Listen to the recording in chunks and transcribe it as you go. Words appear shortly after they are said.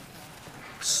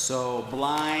So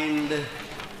blind,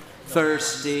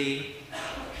 thirsty,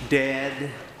 dead.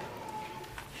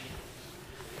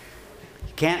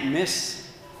 You can't miss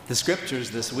the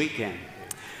scriptures this weekend.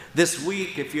 This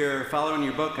week, if you're following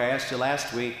your book, I asked you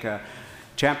last week,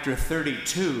 chapter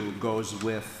 32 goes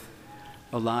with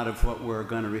a lot of what we're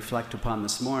going to reflect upon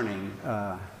this morning.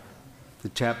 The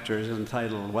chapter is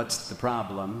entitled, What's the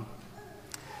Problem?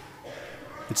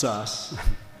 It's us,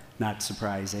 not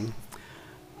surprising.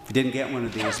 If you didn't get one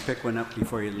of these, pick one up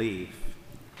before you leave.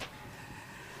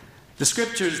 The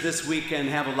scriptures this weekend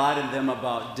have a lot in them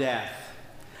about death,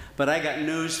 but I got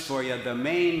news for you. The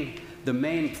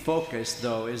main focus,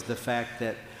 though, is the fact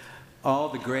that all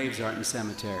the graves aren't in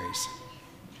cemeteries.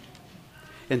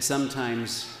 And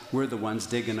sometimes we're the ones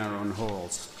digging our own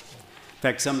holes. In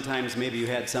fact, sometimes maybe you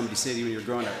had somebody say to you when you were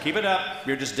growing up, keep it up,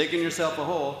 you're just digging yourself a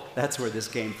hole. That's where this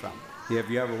came from.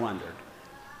 Have you ever wondered?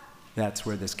 That's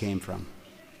where this came from.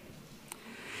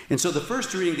 And so the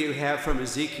first reading that you have from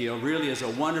Ezekiel really is a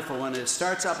wonderful one. It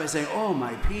starts out by saying, oh,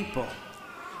 my people,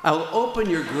 I will open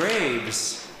your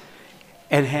graves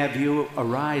and have you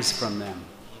arise from them.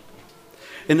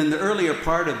 And in the earlier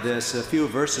part of this, a few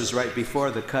verses right before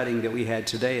the cutting that we had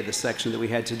today, the section that we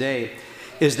had today,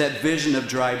 is that vision of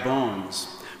dry bones,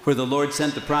 where the Lord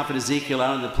sent the prophet Ezekiel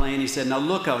out on the plain. He said, now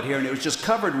look out here. And it was just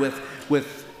covered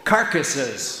with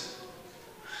carcasses,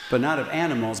 but not of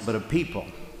animals, but of people.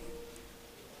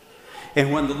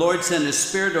 And when the Lord sent his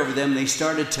spirit over them, they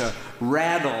started to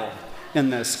rattle,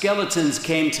 and the skeletons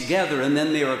came together, and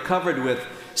then they were covered with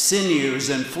sinews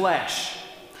and flesh.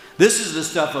 This is the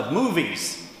stuff of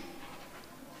movies.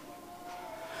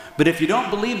 But if you don't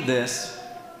believe this,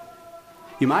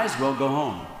 you might as well go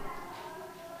home.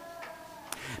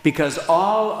 Because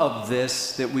all of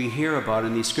this that we hear about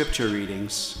in these scripture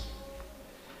readings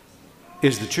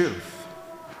is the truth.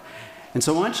 And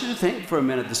so I want you to think for a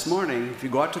minute this morning, if you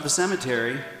go out to the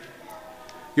cemetery,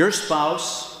 your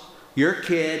spouse, your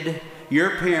kid,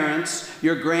 your parents,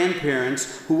 your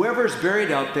grandparents, whoever's buried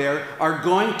out there are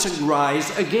going to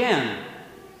rise again.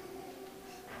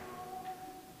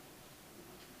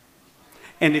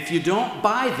 And if you don't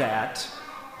buy that,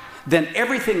 then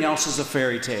everything else is a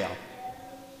fairy tale.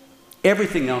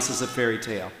 Everything else is a fairy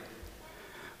tale.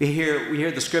 We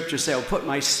hear the scripture say, I'll put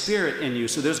my spirit in you.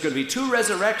 So there's going to be two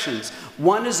resurrections.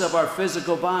 One is of our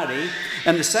physical body,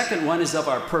 and the second one is of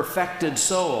our perfected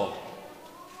soul.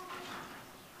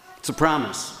 It's a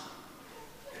promise.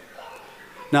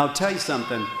 Now I'll tell you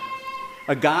something.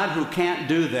 A God who can't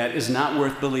do that is not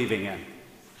worth believing in.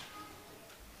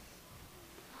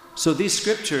 So these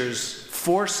scriptures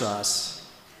force us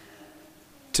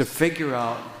to figure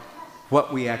out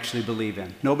what we actually believe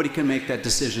in. Nobody can make that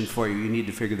decision for you. You need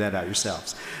to figure that out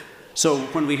yourselves. So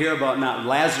when we hear about not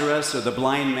Lazarus or the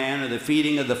blind man or the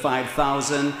feeding of the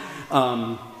 5,000,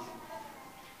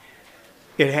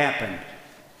 it happened.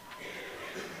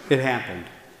 It happened.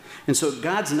 And so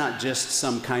God's not just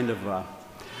some kind of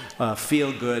a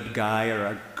feel-good guy or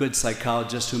a good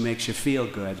psychologist who makes you feel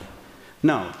good.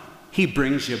 No, he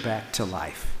brings you back to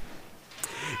life.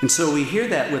 And so we hear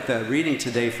that with the reading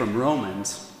today from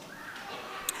Romans.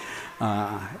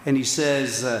 And he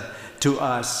says to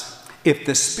us, if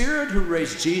the Spirit who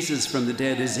raised Jesus from the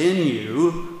dead is in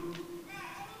you,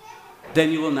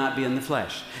 then you will not be in the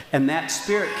flesh. And that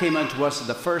Spirit came unto us for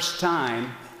the first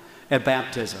time at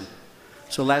baptism.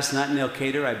 So last night in El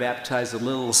Cater, I baptized a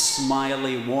little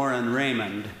smiley Warren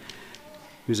Raymond.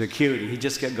 He was a cutie. He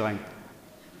just kept going.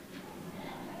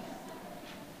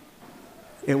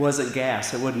 It wasn't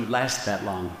gas. It wouldn't last that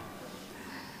long.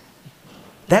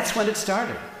 That's when it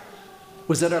started.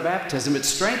 Was at our baptism. It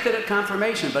strengthened at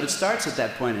confirmation, but it starts at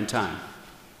that point in time.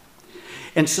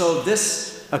 And so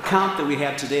this account that we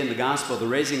have today in the gospel, the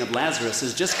raising of Lazarus,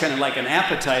 is just kind of like an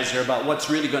appetizer about what's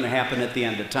really going to happen at the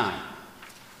end of time.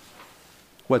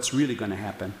 What's really going to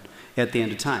happen at the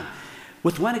end of time.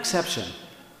 With one exception,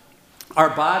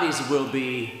 our bodies will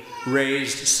be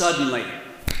raised suddenly,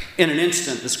 in an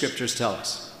instant, the scriptures tell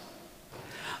us.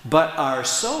 But our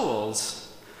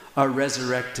souls are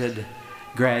resurrected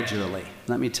gradually.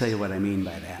 Let me tell you what I mean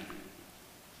by that.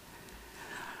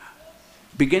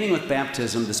 Beginning with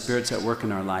baptism, the Spirit's at work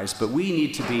in our lives, but we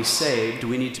need to be saved.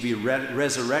 We need to be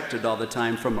resurrected all the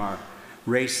time from our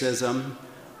racism,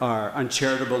 our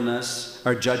uncharitableness,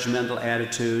 our judgmental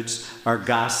attitudes, our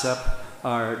gossip,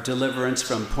 our deliverance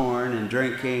from porn and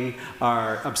drinking,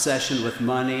 our obsession with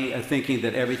money, thinking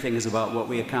that everything is about what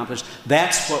we accomplish.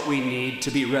 That's what we need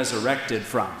to be resurrected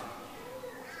from.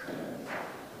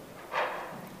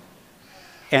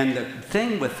 And the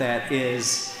thing with that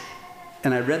is,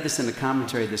 and I read this in a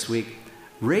commentary this week,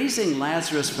 raising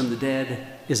Lazarus from the dead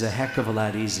is a heck of a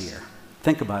lot easier.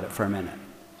 Think about it for a minute.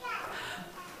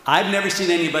 I've never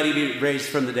seen anybody be raised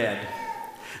from the dead,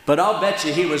 but I'll bet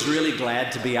you he was really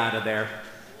glad to be out of there.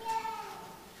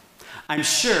 I'm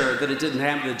sure that it didn't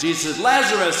happen that Jesus said,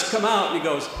 Lazarus, come out. And he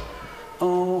goes,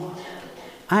 oh,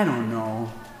 I don't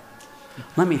know.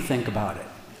 Let me think about it.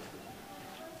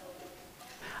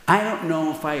 I don't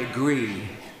know if I agree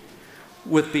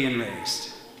with being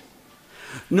raised.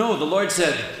 No, the Lord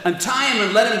said, untie him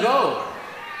and let him go.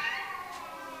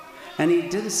 And he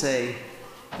didn't say,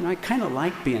 I kind of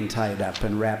like being tied up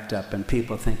and wrapped up and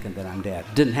people thinking that I'm dead.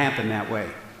 Didn't happen that way.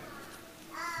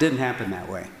 Didn't happen that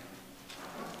way.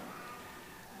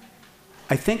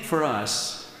 I think for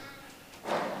us,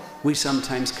 we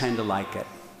sometimes kind of like it.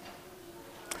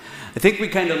 I think we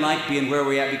kind of like being where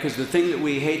we're at because the thing that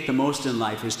we hate the most in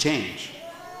life is change.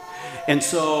 And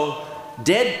so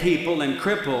dead people and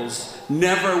cripples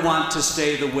never want to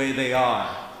stay the way they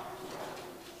are.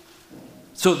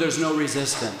 So there's no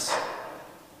resistance.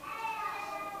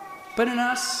 But in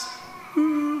us,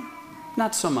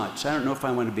 not so much. I don't know if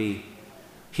I want to be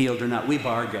healed or not. We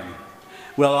bargain.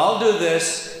 Well, I'll do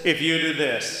this if you do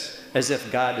this, as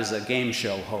if God is a game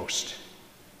show host.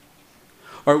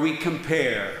 Or we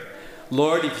compare.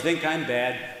 Lord, if you think I'm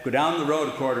bad, go down the road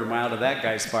a quarter mile to that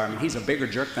guy's farm. He's a bigger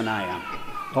jerk than I am.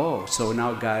 Oh, so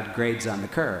now God grades on the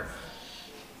curve.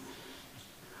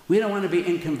 We don't want to be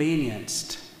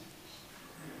inconvenienced.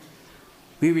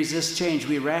 We resist change.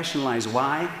 We rationalize.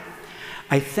 Why?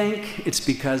 I think it's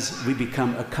because we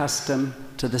become accustomed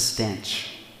to the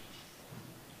stench.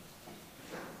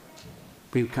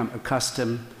 We become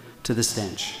accustomed to the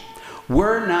stench.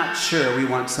 We're not sure we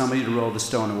want somebody to roll the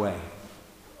stone away.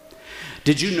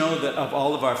 Did you know that of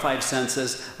all of our 5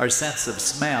 senses, our sense of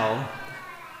smell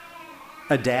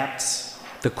adapts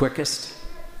the quickest?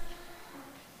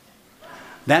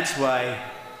 That's why,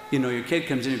 your kid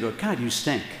comes in and you go, God, you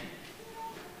stink.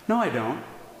 No, I don't.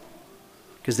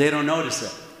 Because they don't notice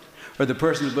it. Or the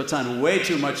person who puts on way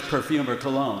too much perfume or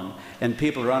cologne and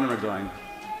people around them are going,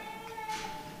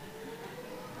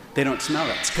 they don't smell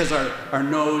it. It's because our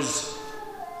nose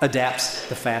adapts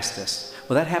the fastest.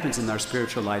 Well, that happens in our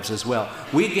spiritual lives as well.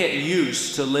 We get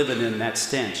used to living in that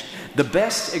stench. The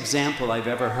best example I've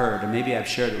ever heard, and maybe I've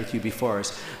shared it with you before,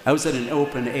 is I was at an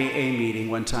open AA meeting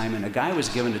one time, and a guy was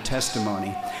giving a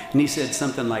testimony, and he said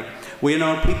something like,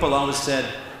 well, people always said,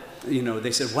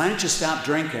 they said, why don't you stop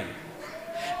drinking?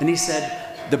 And he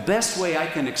said, the best way I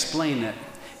can explain it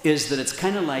is that it's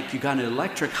kind of like you got an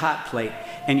electric hot plate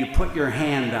and you put your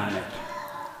hand on it.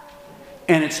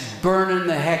 And it's burning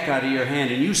the heck out of your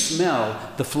hand and you smell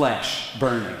the flesh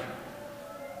burning.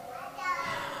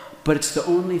 But it's the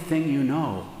only thing you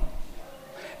know.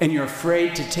 And you're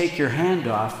afraid to take your hand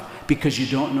off because you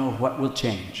don't know what will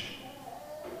change.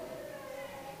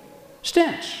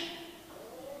 Stench.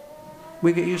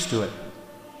 We get used to it.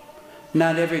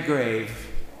 Not every grave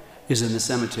is in the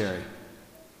cemetery.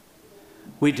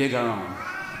 We dig our own.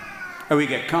 Or we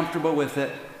get comfortable with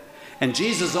it. And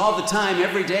Jesus all the time,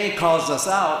 every day, calls us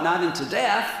out, not into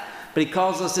death, but he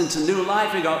calls us into new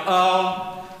life. We go,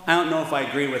 oh, I don't know if I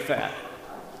agree with that.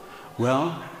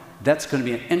 Well, that's going to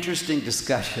be an interesting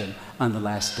discussion on the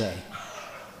last day.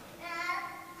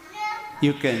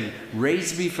 You can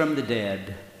raise me from the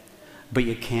dead, but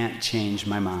you can't change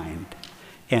my mind.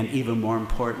 And even more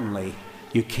importantly,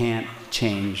 you can't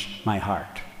change my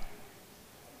heart.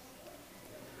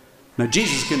 Now,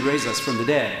 Jesus can raise us from the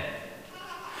dead,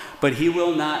 but he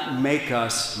will not make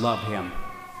us love him.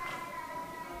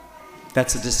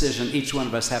 That's a decision each one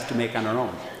of us have to make on our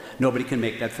own. Nobody can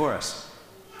make that for us.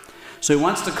 So he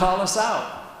wants to call us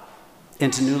out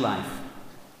into new life.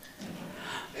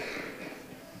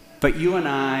 But you and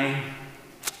I,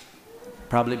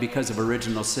 probably because of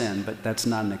original sin, but that's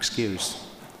not an excuse.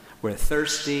 We're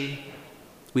thirsty,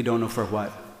 we don't know for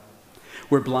what.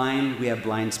 We're blind, we have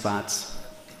blind spots.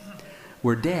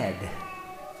 We're dead.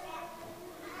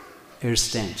 There's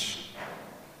stench.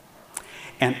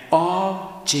 And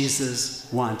all Jesus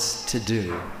wants to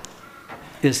do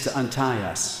is to untie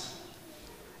us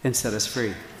and set us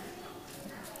free.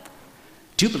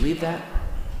 Do you believe that?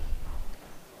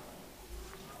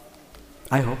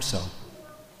 I hope so.